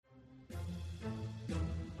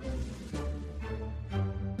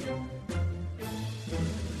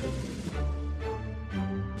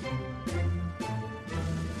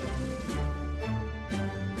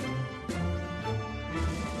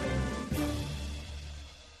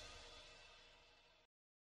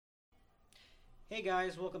Hey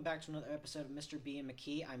guys, welcome back to another episode of Mr. B and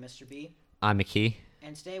McKee. I'm Mr. B, I'm McKee.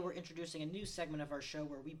 and today we're introducing a new segment of our show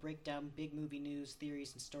where we break down big movie news,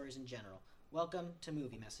 theories, and stories in general. Welcome to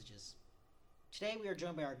Movie Messages. Today we are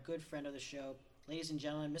joined by our good friend of the show, ladies and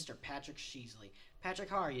gentlemen, Mr. Patrick Sheasley. Patrick,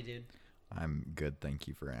 how are you, dude? I'm good, thank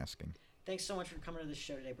you for asking. Thanks so much for coming to the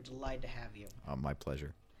show today. We're delighted to have you. My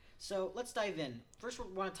pleasure. So let's dive in. First,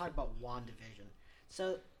 we want to talk about WandaVision.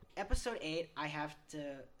 So, episode 8, I have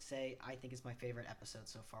to say, I think is my favorite episode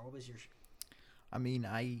so far. What was your? I mean,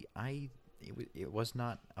 it was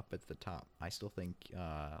not up at the top. I still think,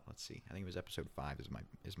 let's see, I think it was episode 5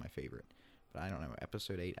 is my favorite. But I don't know,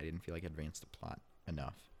 episode 8, I didn't feel like it advanced the plot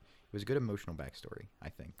enough. It was a good emotional backstory, I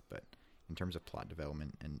think, but in terms of plot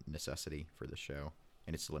development and necessity for the show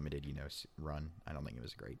and its limited, run, I don't think it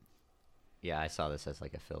was great. Yeah, I saw this as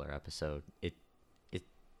like a filler episode.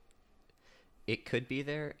 It could be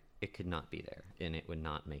there, it could not be there, and it would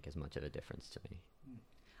not make as much of a difference to me.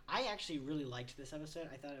 I actually really liked this episode.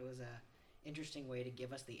 I thought it was a interesting way to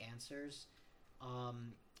give us the answers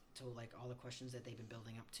to like all the questions that they've been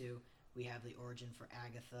building up to. We have the origin for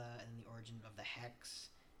Agatha and the origin of the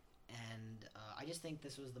Hex, and I just think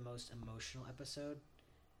this was the most emotional episode.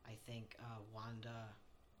 I think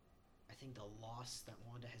I think the loss that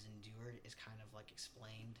Wanda has endured is kind of like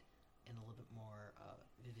explained in a little bit more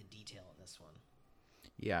vivid detail in this one.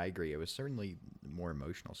 Yeah, I agree. It was certainly the more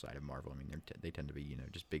emotional side of Marvel. I mean, they tend to be,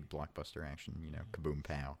 just big blockbuster action, kaboom,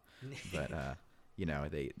 pow. But, I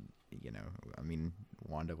mean,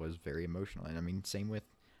 Wanda was very emotional. And, I mean,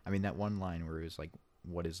 that one line where it was like,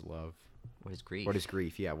 what is love? What is grief? What is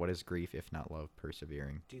grief? Yeah, what is grief if not love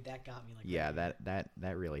persevering? Dude, that got me like. Yeah, right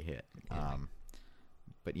that really hit. Yeah.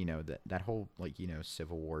 But, that whole,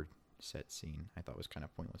 Civil War set scene I thought was kind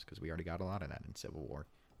of pointless because we already got a lot of that in Civil War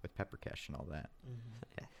with Pepper Cash and all that.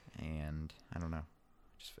 Mm-hmm. And I don't know,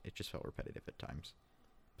 it just felt repetitive at times.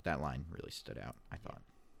 But that line really stood out, I thought.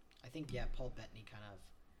 I think Paul Bettany kind of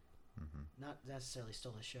not necessarily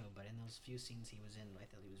stole the show, but in those few scenes he was in, I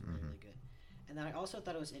thought he was really really good. And then I also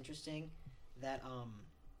thought it was interesting that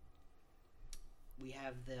we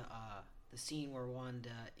have the scene where Wanda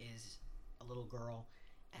is a little girl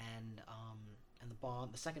and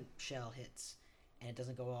the second shell hits and it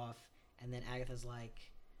doesn't go off, and then Agatha's like,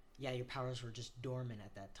 yeah, your powers were just dormant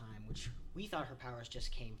at that time, which we thought her powers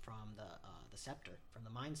just came from the scepter, from the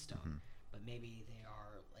Mind Stone, but maybe they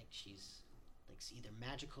are like she's like either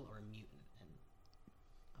magical or a mutant, and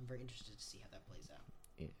I'm very interested to see how that plays out.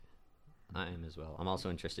 Yeah, I am as well. I'm also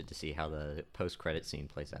interested to see how the post-credit scene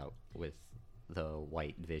plays out with the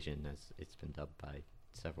White Vision, as it's been dubbed by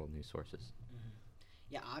several news sources.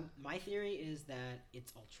 Yeah, my theory is that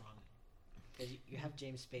it's Ultron. Because you have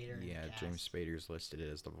James Spader. Yeah, James Spader's listed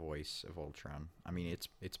as the voice of Ultron. I mean,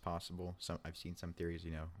 it's possible. I've seen some theories.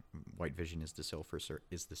 White Vision is the Silver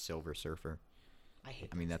Surfer. I hate.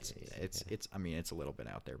 I mean, theories. it's. I mean, it's a little bit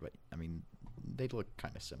out there, but I mean, they look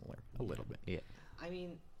kind of similar a little bit. Yeah. I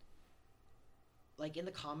mean, like in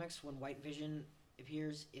the comics, when White Vision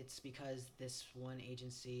appears, it's because this one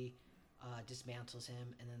agency dismantles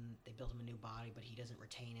him, and then they build him a new body, but he doesn't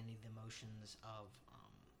retain any of the emotions of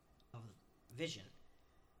Vision.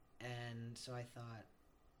 And so I thought,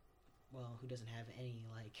 well, who doesn't have any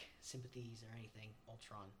like sympathies or anything?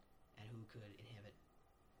 Ultron. And who could inhabit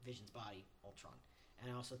Vision's body? Ultron.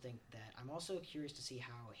 And I also think that I'm also curious to see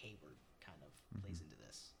how Hayward kind of plays into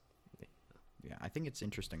this. Yeah, I think it's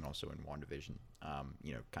interesting also in WandaVision,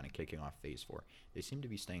 kind of kicking off Phase 4. They seem to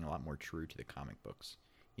be staying a lot more true to the comic books,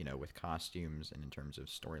 with costumes and in terms of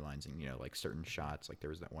storylines and, like certain shots. Like there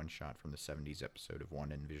was that one shot from the 70s episode of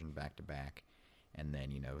Wanda and Vision back to back, and then,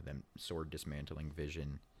 them sword dismantling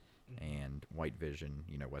Vision and White Vision,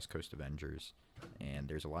 West Coast Avengers. And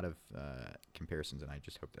there's a lot of comparisons, and I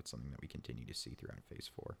just hope that's something that we continue to see throughout Phase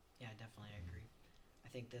 4. Yeah, definitely, I agree. I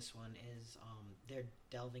think this one is they're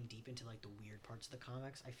delving deep into like the weird parts of the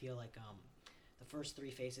comics. I feel like the first 3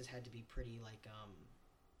 phases had to be pretty like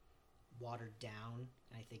watered down,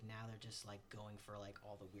 and I think now they're just like going for like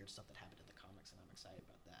all the weird stuff that happened in the comics, and I'm excited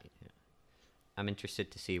about that. Yeah. I'm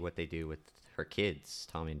interested to see what they do with her kids,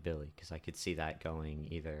 Tommy and Billy, because I could see that going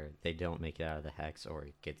either they don't make it out of the Hex or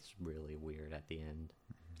it gets really weird at the end.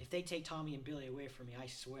 If they take Tommy and Billy away from me, I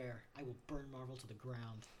swear I will burn Marvel to the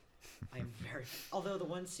ground. I am very. Although the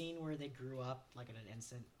one scene where they grew up like in an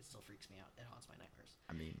instant, it still freaks me out. It haunts my nightmares.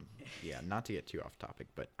 I mean, yeah, not to get too off topic,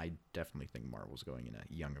 but I definitely think Marvel's going in a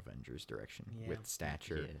Young Avengers direction with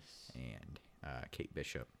Stature and Kate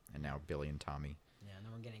Bishop, and now Billy and Tommy. Yeah, and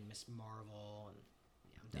then we're getting Miss Marvel,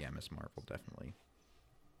 and Miss Marvel definitely.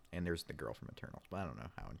 And there's the girl from Eternals, but I don't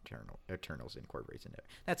know how Eternals incorporates into it.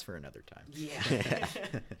 That's for another time. Yeah.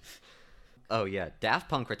 Oh yeah, Daft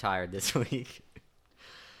Punk retired this week.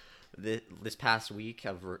 This past week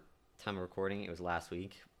of time of recording, it was last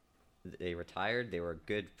week. They retired. They were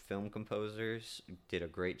good film composers. Did a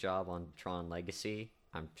great job on Tron Legacy.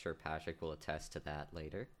 I'm sure Patrick will attest to that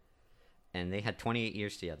later. And they had 28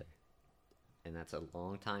 years together. And that's a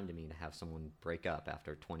long time to me to have someone break up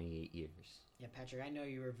after 28 years. Yeah, Patrick, I know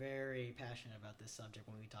you were very passionate about this subject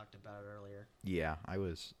when we talked about it earlier. Yeah, I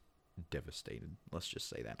was devastated. Let's just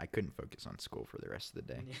say that I couldn't focus on school for the rest of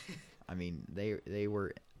the day. I mean, they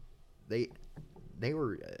were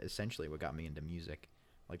essentially what got me into music.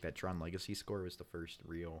 Like that Tron Legacy score was the first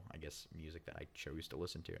real, I guess, music that I chose to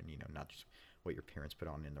listen to, and not just what your parents put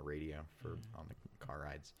on in the radio for on the car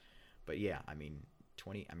rides. But yeah, I mean,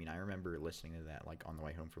 I remember listening to that like on the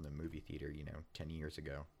way home from the movie theater, 10 years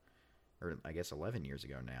ago, or I guess 11 years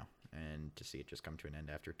ago now, and to see it just come to an end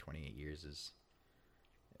after 28 years is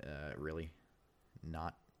really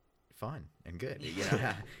not fun and good.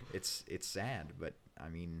 It's sad, but I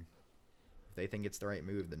mean, if they think it's the right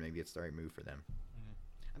move, then maybe it's the right move for them.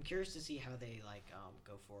 I'm curious to see how they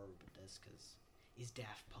go forward with this, because is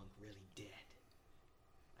Daft Punk really dead?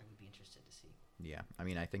 I would be interested to see. Yeah, I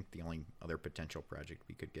mean, I think the only other potential project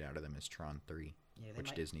we could get out of them is Tron 3,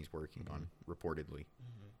 which Disney's working on, reportedly,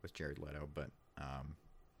 with Jared Leto. But,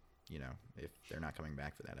 if they're not coming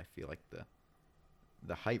back for that, I feel like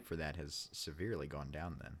the hype for that has severely gone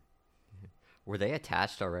down then. Were they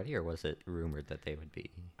attached already, or was it rumored that they would be?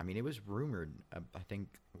 I mean, it was rumored, I think,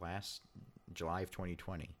 last July of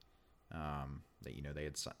 2020,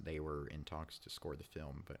 that they were in talks to score the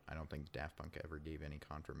film, but I don't think Daft Punk ever gave any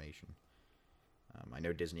confirmation. I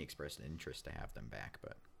know Disney expressed an interest to have them back,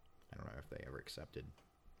 but I don't know if they ever accepted.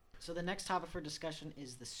 So the next topic for discussion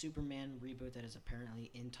is the Superman reboot that is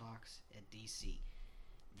apparently in talks at DC.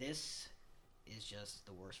 This is just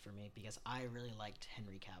the worst for me, because I really liked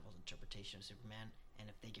Henry Cavill's interpretation of Superman, and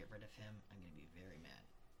if they get rid of him, I'm going to be very mad.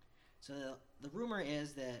 So the rumor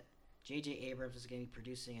is that J.J. Abrams is going to be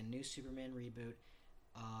producing a new Superman reboot,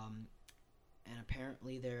 and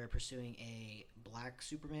apparently they're pursuing a black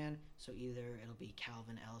Superman, so either it'll be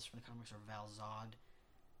Calvin Ellis from the comics or Val Zod.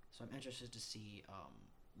 So I'm interested to see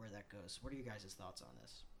where that goes. What are your guys' thoughts on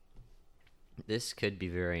this? This could be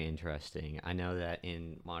very interesting. I know that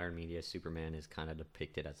in modern media, Superman is kind of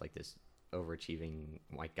depicted as like this overachieving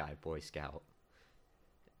white guy Boy Scout,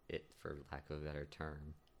 for lack of a better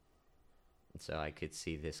term. So I could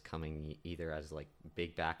see this coming either as like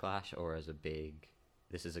big backlash or as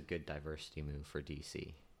this is a good diversity move for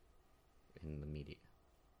DC in the media.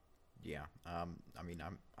 Yeah. I mean,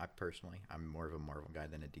 I'm more of a Marvel guy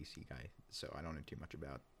than a DC guy, so I don't know too much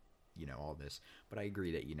about, all this. But I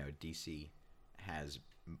agree that, DC has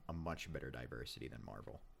a much better diversity than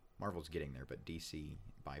Marvel. Marvel's getting there, but DC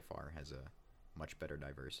by far has a much better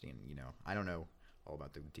diversity. And, I don't know all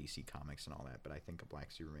about the DC comics and all that, but I think a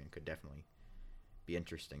black Superman could definitely be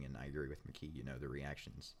interesting. And I agree with McKee, the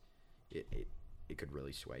reactions, it could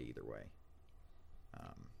really sway either way.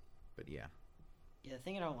 But yeah. Yeah, the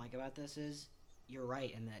thing I don't like about this is you're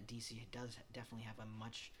right in that DC does definitely have a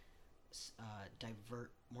much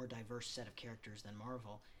more diverse set of characters than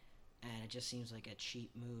Marvel, and it just seems like a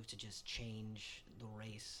cheap move to just change the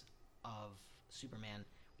race of Superman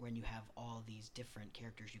when you have all these different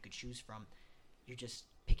characters you could choose from. You're just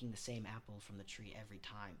picking the same apple from the tree every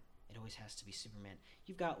time. It always has to be Superman.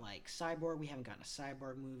 You've got like Cyborg. We haven't gotten a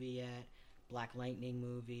Cyborg movie yet. Black Lightning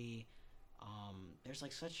movie. There's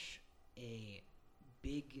like such a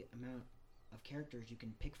big amount of characters you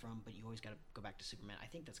can pick from, but you always got to go back to Superman. I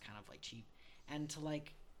think that's kind of like cheap. And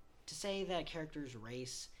to say that characters'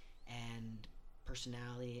 race and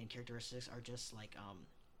personality and characteristics are just like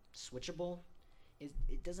switchable,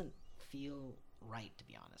 it doesn't feel right, to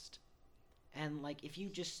be honest. And like if you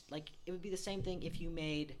just like, it would be the same thing if you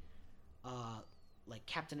made like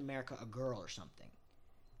Captain America a girl or something.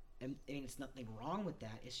 And I mean, it's nothing wrong with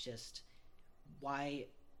that. It's just, why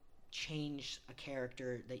change a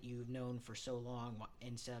character that you've known for so long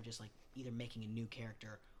instead of just like either making a new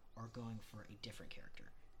character or going for a different character?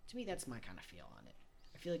 To me, that's my kind of feel on it.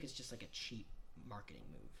 I feel like it's just like a cheap marketing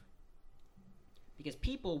move, because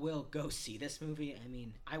people will go see this movie. I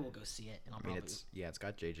mean, I will go see it, and it's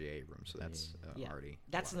got J.J. Abrams, so that's already.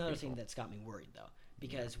 That's another thing that's got me worried though,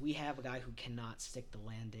 because we have a guy who cannot stick the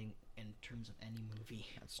landing in terms of any movie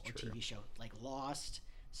or TV show, like Lost,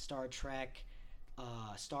 Star Trek,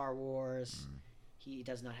 Star Wars. He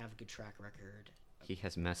does not have a good track record. He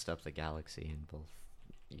has messed up the galaxy in both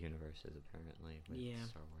universes, apparently, with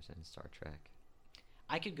Star Wars and Star Trek.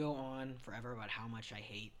 I could go on forever about how much I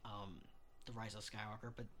hate The Rise of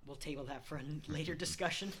Skywalker, but we'll table that for a later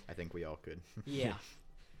discussion. I think we all could. Yeah.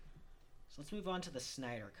 So let's move on to the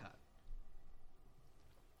Snyder Cut.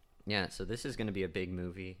 Yeah, so this is going to be a big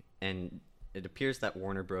movie, and it appears that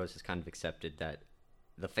Warner Bros. Has kind of accepted that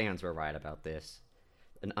the fans were right about this.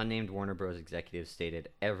 An unnamed Warner Bros. Executive stated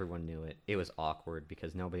everyone knew it. It was awkward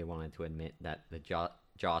because nobody wanted to admit that the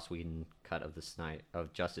Joss Whedon cut of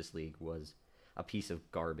of Justice League was a piece of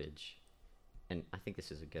garbage. And I think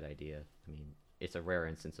this is a good idea. I mean, it's a rare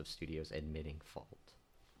instance of studios admitting fault.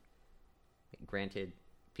 Granted,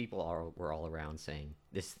 were all around saying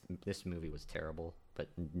this movie was terrible, but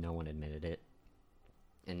no one admitted it.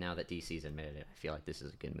 And now that DC's admitted it, I feel like this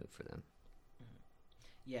is a good move for them.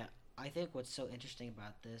 Yeah, I think what's so interesting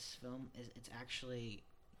about this film is it's actually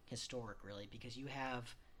historic, really, because you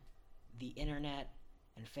have the internet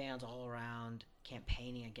and fans all around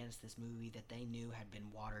campaigning against this movie that they knew had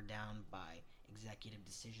been watered down by executive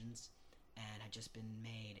decisions and had just been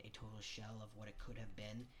made a total shell of what it could have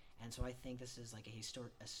been. And so I think this is like a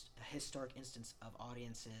historic instance of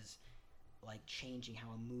audiences like changing how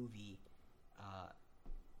a movie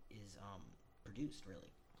is produced,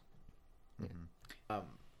 really. Mm-hmm.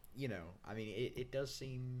 You know, I mean, it does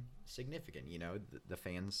seem significant. You know, the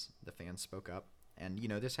fans spoke up, and you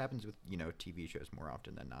know, this happens with TV shows more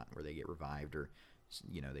often than not, where they get revived or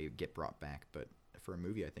they get brought back. But for a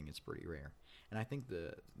movie, I think it's pretty rare. And I think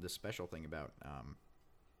the special thing about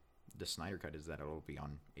the Snyder Cut is that it'll be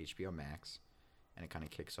on HBO Max, and it kind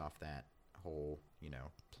of kicks off that whole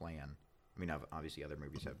plan. I mean, obviously other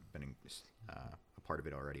movies have been a part of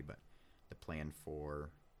it already, but the plan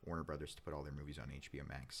for Warner Brothers to put all their movies on HBO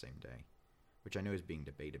Max same day, which I know is being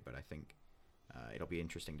debated, but I think it'll be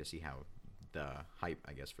interesting to see how the hype,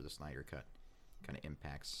 I guess, for the Snyder Cut kind of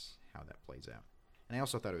impacts how that plays out. And I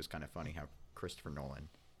also thought it was kind of funny how Christopher Nolan,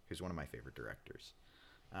 who's one of my favorite directors,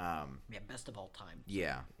 best of all time.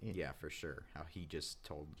 Yeah, for sure. How he just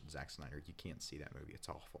told Zack Snyder, "You can't see that movie; it's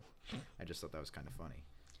awful." I just thought that was kind of funny.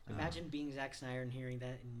 Imagine being Zack Snyder and hearing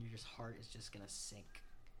that, and your heart is just gonna sink.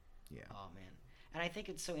 Yeah. Oh man. And I think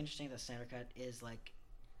it's so interesting that Snyder Cut is like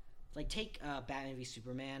take Batman v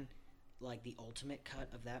Superman, like the ultimate cut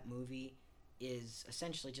of that movie is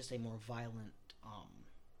essentially just a more violent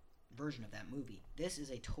version of that movie. This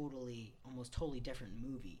is a almost totally different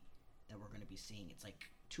movie that we're going to be seeing. It's like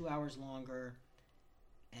 2 hours longer,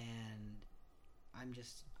 and I'm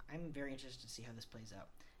very interested to see how this plays out.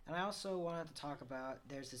 And I also wanted to talk about,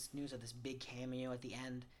 there's this news of this big cameo at the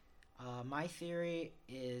end. My theory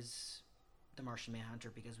is the Martian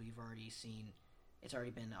Manhunter, because it's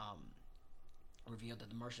already been revealed that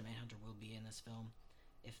the Martian Manhunter will be in this film,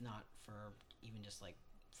 if not for even just like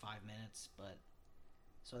 5 minutes. But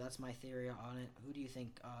so that's my theory on it. Who do you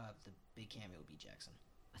think the big cameo will be, Jackson?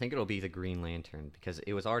 I think it'll be the Green Lantern, because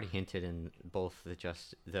it was already hinted in both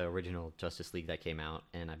the original Justice League that came out,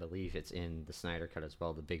 and I believe it's in the Snyder Cut as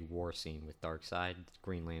well. The big war scene with Darkseid,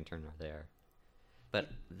 Green Lantern are there. But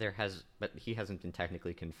he hasn't been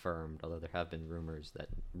technically confirmed, although there have been rumors that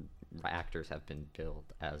actors have been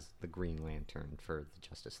billed as the Green Lantern for the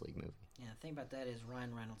Justice League movie. Yeah, the thing about that is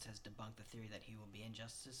Ryan Reynolds has debunked the theory that he will be in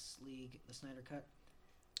Justice League, the Snyder Cut.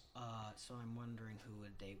 So I'm wondering who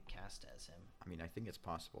would they cast as him. I mean, I think it's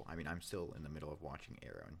possible. I mean, I'm still in the middle of watching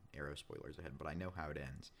Arrow, and Arrow spoilers ahead, but I know how it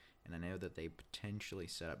ends. And I know that they potentially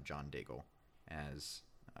set up John Diggle as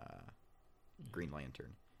Green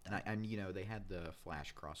Lantern. And they had the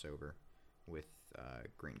Flash crossover with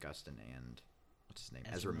Grant Gustin and what's his name?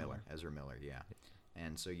 Ezra Miller, yeah.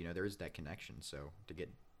 And so there is that connection. So to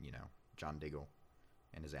get John Diggle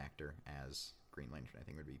and his actor as Green Lantern, I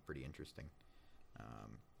think would be pretty interesting.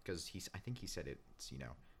 Because I think he said it's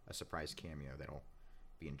a surprise cameo that'll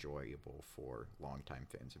be enjoyable for longtime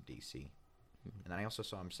fans of DC. Mm-hmm. And then I also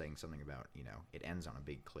saw him saying something about it ends on a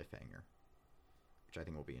big cliffhanger, which I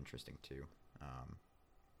think will be interesting too.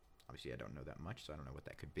 Obviously, I don't know that much, so I don't know what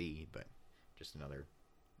that could be, but just another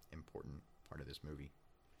important part of this movie.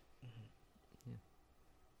 Mm-hmm.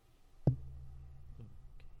 Yeah.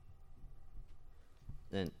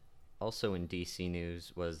 Then, also in DC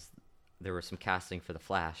news there was some casting for The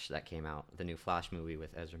Flash that came out, the new Flash movie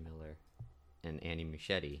with Ezra Miller and Andy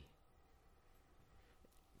Muschietti.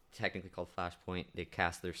 Technically called Flashpoint. They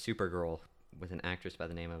cast their Supergirl with an actress by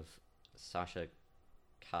the name of Sasha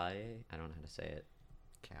Calle. I don't know how to say it.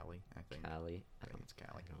 Callie, I think. Callie. I think it's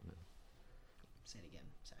Callie. I don't know. Say it again,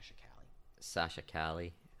 Sasha Calle. Sasha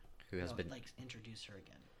Calle, who has been introduce her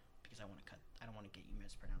again, because I don't want to get you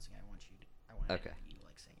mispronouncing. I want you to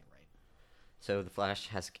saying it right. So the Flash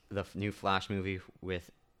the new Flash movie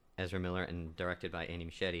with Ezra Miller and directed by Andy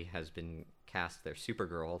Muschietti has been cast their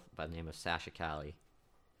Supergirl by the name of Sasha Calle.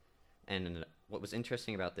 And what was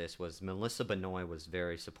interesting about this was Melissa Benoist was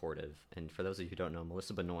very supportive. And for those of you who don't know,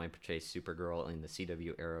 Melissa Benoist portrays Supergirl in the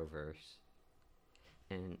CW Arrowverse.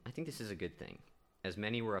 And I think this is a good thing, as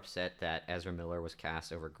many were upset that Ezra Miller was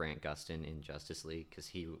cast over Grant Gustin in Justice League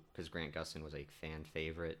because Grant Gustin was a fan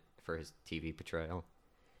favorite for his TV portrayal.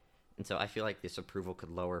 And so I feel like this approval could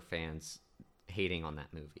lower fans hating on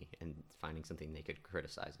that movie and finding something they could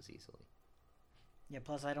criticize as easily. Yeah,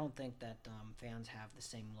 plus I don't think that fans have the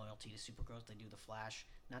same loyalty to Supergirl as they do the Flash.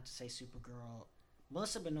 Not to say Supergirl...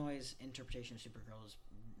 Melissa Benoist's interpretation of Supergirl is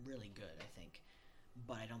really good, I think.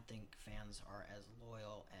 But I don't think fans are as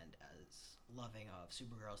loyal and as loving of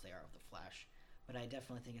Supergirl as they are of the Flash. But I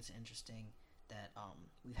definitely think it's interesting that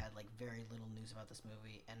we've had like very little news about this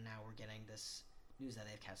movie, and now we're getting this news that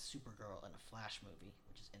they've cast Supergirl in a Flash movie,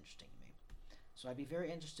 which is interesting to me. So I'd be very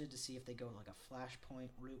interested to see if they go like a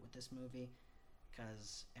Flashpoint route with this movie,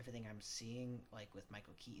 because everything I'm seeing, like with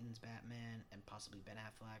Michael Keaton's Batman and possibly Ben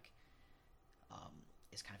Affleck,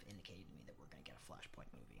 is kind of indicating to me that we're going to get a Flashpoint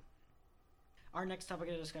movie. Our next topic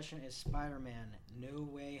of discussion is Spider-Man No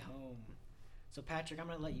Way Home. So Patrick, I'm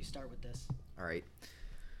going to let you start with this. All right.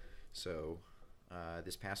 So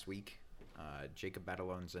this past week, Jacob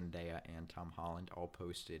Batalon, Zendaya, and Tom Holland all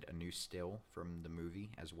posted a new still from the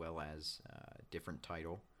movie, as well as a different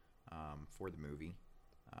title for the movie.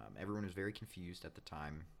 Everyone was very confused at the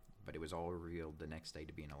time, but it was all revealed the next day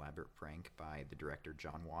to be an elaborate prank by the director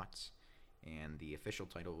John Watts, and the official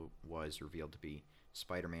title was revealed to be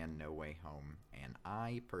Spider-Man No Way Home, and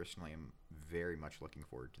I personally am very much looking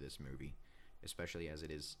forward to this movie, especially as it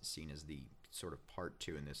is seen as the sort of part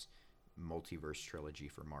 2 in this multiverse trilogy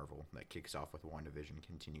for Marvel that kicks off with WandaVision,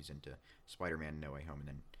 continues into Spider-Man No Way Home, and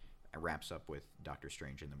then wraps up with Doctor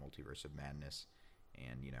Strange in the Multiverse of Madness.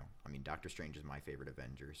 And, you know, I mean, Doctor Strange is my favorite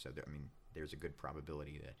Avenger, so there's a good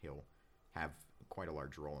probability that he'll have quite a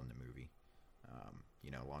large role in the movie,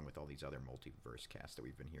 along with all these other multiverse casts that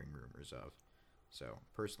we've been hearing rumors of. So,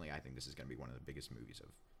 personally, I think this is going to be one of the biggest movies of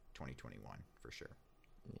 2021, for sure.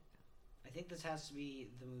 I think this has to be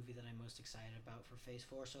the movie that I'm most excited about for Phase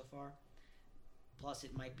 4 so far. Plus,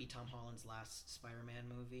 it might be Tom Holland's last Spider-Man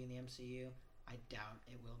movie in the MCU. I doubt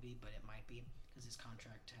it will be, but it might be, because his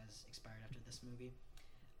contract has expired after this movie.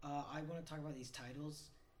 I want to talk about these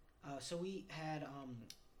titles. So we had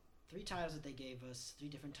 3 titles that they gave us, 3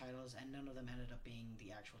 different titles, and none of them ended up being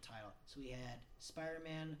the actual title. So we had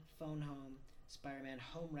Spider-Man Phone Home, Spider-Man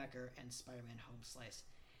Home Wrecker, and Spider-Man Home Slice.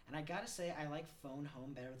 And I gotta say, I like Phone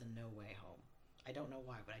Home better than No Way Home. I don't know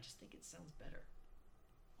why, but I just think it sounds better.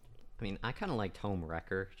 I mean, I kind of liked Home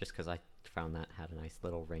Wrecker just because I found that had a nice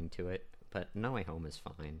little ring to it, but No Way Home is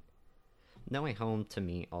fine. No Way Home, to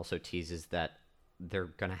me, also teases that they're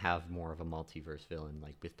going to have more of a multiverse villain,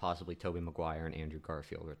 like with possibly Tobey Maguire and Andrew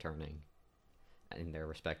Garfield returning in their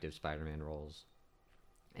respective Spider-Man roles.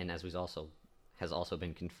 And as has also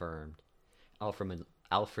been confirmed,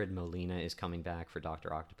 Alfred Molina is coming back for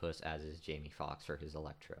Dr. Octopus, as is Jamie Foxx for his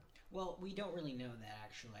Electro. Well, we don't really know that,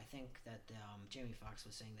 actually. I think that Jamie Foxx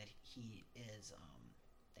was saying that he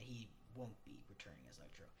won't be returning as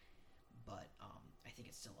Electro. But I think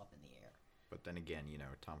it's still up in the air. But then again,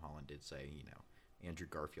 Tom Holland did say, Andrew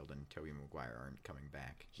Garfield and Tobey Maguire aren't coming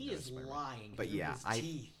back. He is lying. But through yeah, his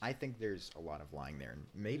teeth. I think there's a lot of lying there. And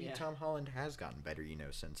maybe Tom Holland has gotten better,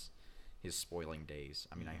 since his spoiling days.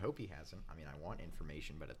 I mean, I hope he hasn't. I mean, I want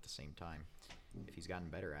information, but at the same time, if he's gotten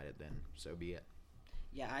better at it, then so be it.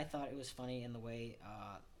 Yeah, I thought it was funny in the way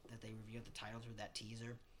that they revealed the titles with that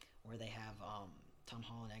teaser, where they have Tom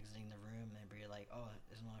Holland exiting the room, and they'd be like, "Oh,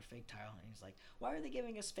 there's another fake title," and he's like, "Why are they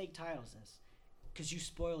giving us fake titles?" And it's, "'Cause you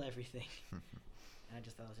spoil everything." And I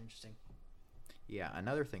just thought it was interesting. Yeah,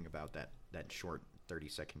 another thing about that short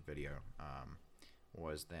 30-second video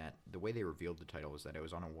was that the way they revealed the title was that it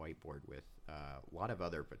was on a whiteboard with a lot of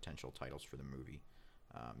other potential titles for the movie.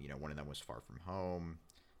 One of them was Far From Home,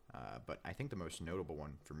 but I think the most notable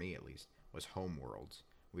one, for me at least, was Homeworlds,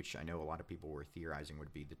 which I know a lot of people were theorizing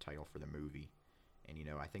would be the title for the movie. And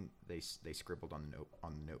I think they scribbled on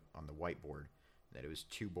the whiteboard that it was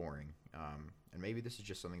too boring. And maybe this is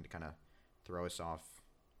just something to kind of throw us off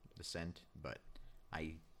the scent, but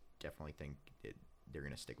I definitely think they're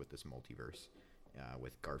going to stick with this multiverse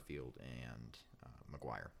with Garfield and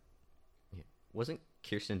Maguire. Yeah. Wasn't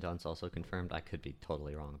Kirsten Dunst also confirmed? I could be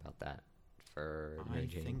totally wrong about that. I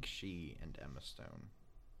think she and Emma Stone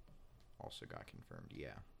also got confirmed,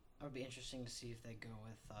 yeah. It would be interesting to see if they go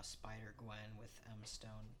with Spider-Gwen with Emma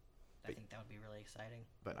Stone. I think that would be really exciting.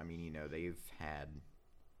 But, I mean, they've had,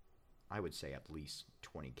 I would say, at least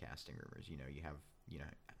 20 casting rumors. You have,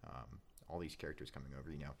 all these characters coming over.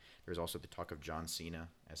 There's also the talk of John Cena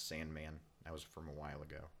as Sandman. That was from a while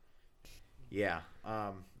ago. Yeah,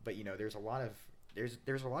 but there's a lot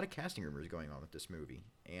of casting rumors going on with this movie,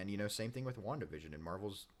 and same thing with WandaVision, and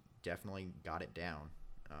Marvel's definitely got it down,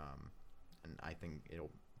 and I think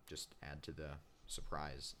it'll just add to the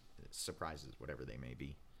surprises, whatever they may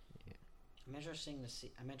be. Yeah. I'm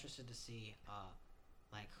interested to see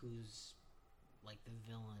like who's like the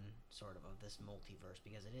villain sort of this multiverse,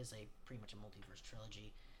 because it is pretty much a multiverse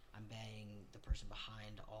trilogy. I'm betting the person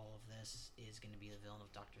behind all of this is going to be the villain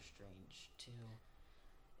of Doctor Strange too.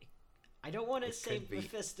 I don't want to say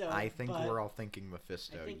Mephisto. I think we're all thinking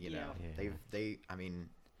Mephisto. I mean,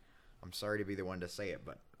 I'm sorry to be the one to say it,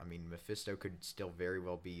 but I mean, Mephisto could still very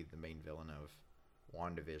well be the main villain of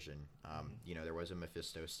WandaVision. There was a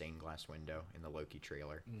Mephisto stained glass window in the Loki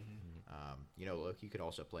trailer. Loki could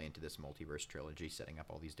also play into this multiverse trilogy, setting up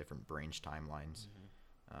all these different branch timelines,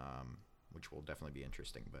 which will definitely be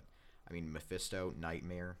interesting. But I mean, Mephisto,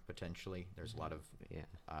 Nightmare, potentially. There's a lot of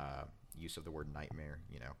use of the word nightmare.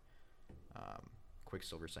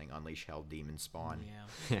 Quicksilver saying "Unleash Hell, Demon Spawn."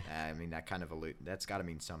 Yeah. I mean, that kind of that's got to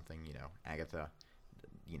mean something. Agatha.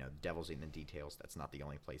 Devil's in the details. That's not the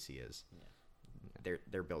only place he is. Yeah.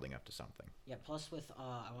 They're building up to something. Yeah. Plus, with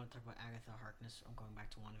I want to talk about Agatha Harkness. I'm going back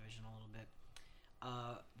to WandaVision a little bit.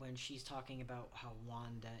 When she's talking about how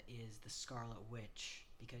Wanda is the Scarlet Witch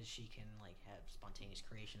because she can have spontaneous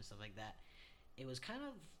creation and stuff like that, it was kind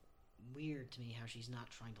of weird to me how she's not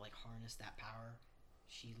trying to harness that power.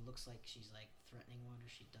 She looks like she's threatening Wanda.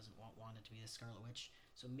 She doesn't want Wanda to be the Scarlet Witch.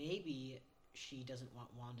 So maybe she doesn't want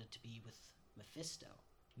Wanda to be with Mephisto.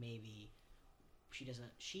 Maybe she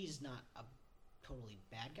doesn't. She's not a totally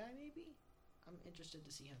bad guy. Maybe I'm interested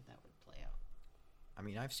to see how that would play out. I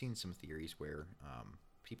mean, I've seen some theories where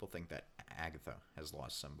people think that Agatha has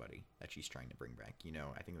lost somebody that she's trying to bring back.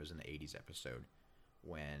 I think it was in the 80s episode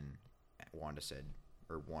when Wanda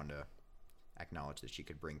acknowledged that she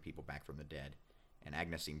could bring people back from the dead, and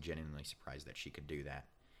Agnes seemed genuinely surprised that she could do that.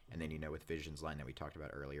 And then, with Vision's line that we talked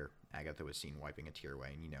about earlier, Agatha was seen wiping a tear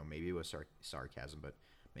away, and maybe it was sarcasm, but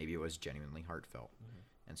maybe it was genuinely heartfelt.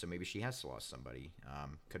 And so maybe she has lost somebody.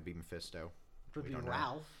 Could be Mephisto. Could be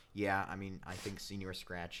Ralph. Yeah, I mean, I think Senior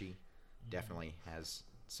Scratchy definitely has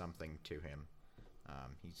something to him.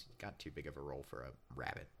 He's got too big of a role for a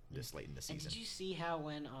rabbit this late in the season. And did you see how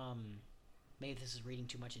when maybe this is reading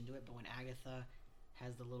too much into it, but when Agatha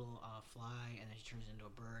has the little fly and then she turns it into a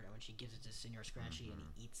bird, and when she gives it to Senior Scratchy and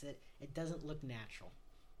he eats it, it doesn't look natural.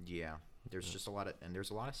 Yeah, there's just a lot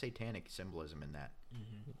of satanic symbolism in that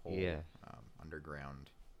whole underground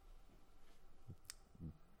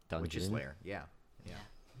dungeon. Witch's lair. Yeah.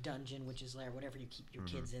 Dungeon, Witch's lair, whatever you keep your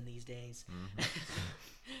kids in these days.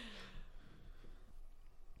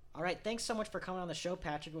 All right, thanks so much for coming on the show,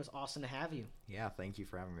 Patrick. It was awesome to have you. Yeah, thank you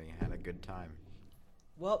for having me. I had a good time.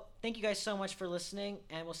 Well, thank you guys so much for listening,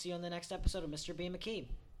 and we'll see you on the next episode of Mr. B. McKee.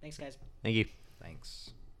 Thanks, guys. Thank you. Thanks.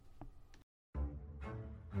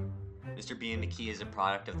 Mr. B and McKee is a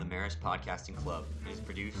product of the Marist Podcasting Club. It is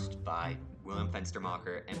produced by William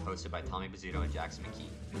Fenstermacher and hosted by Tommy Bizzuto and Jackson McKee.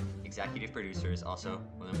 Executive producer is also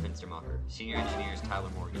William Fenstermacher. Senior engineer is Tyler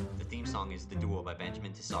Morgan. The theme song is The Duel by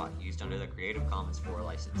Benjamin Tissot, used under the Creative Commons 4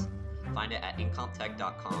 license. Find it at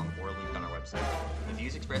incomptech.com or linked on our website. The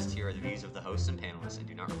views expressed here are the views of the hosts and panelists and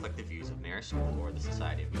do not reflect the views of Marist School or the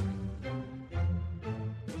Society of Movement.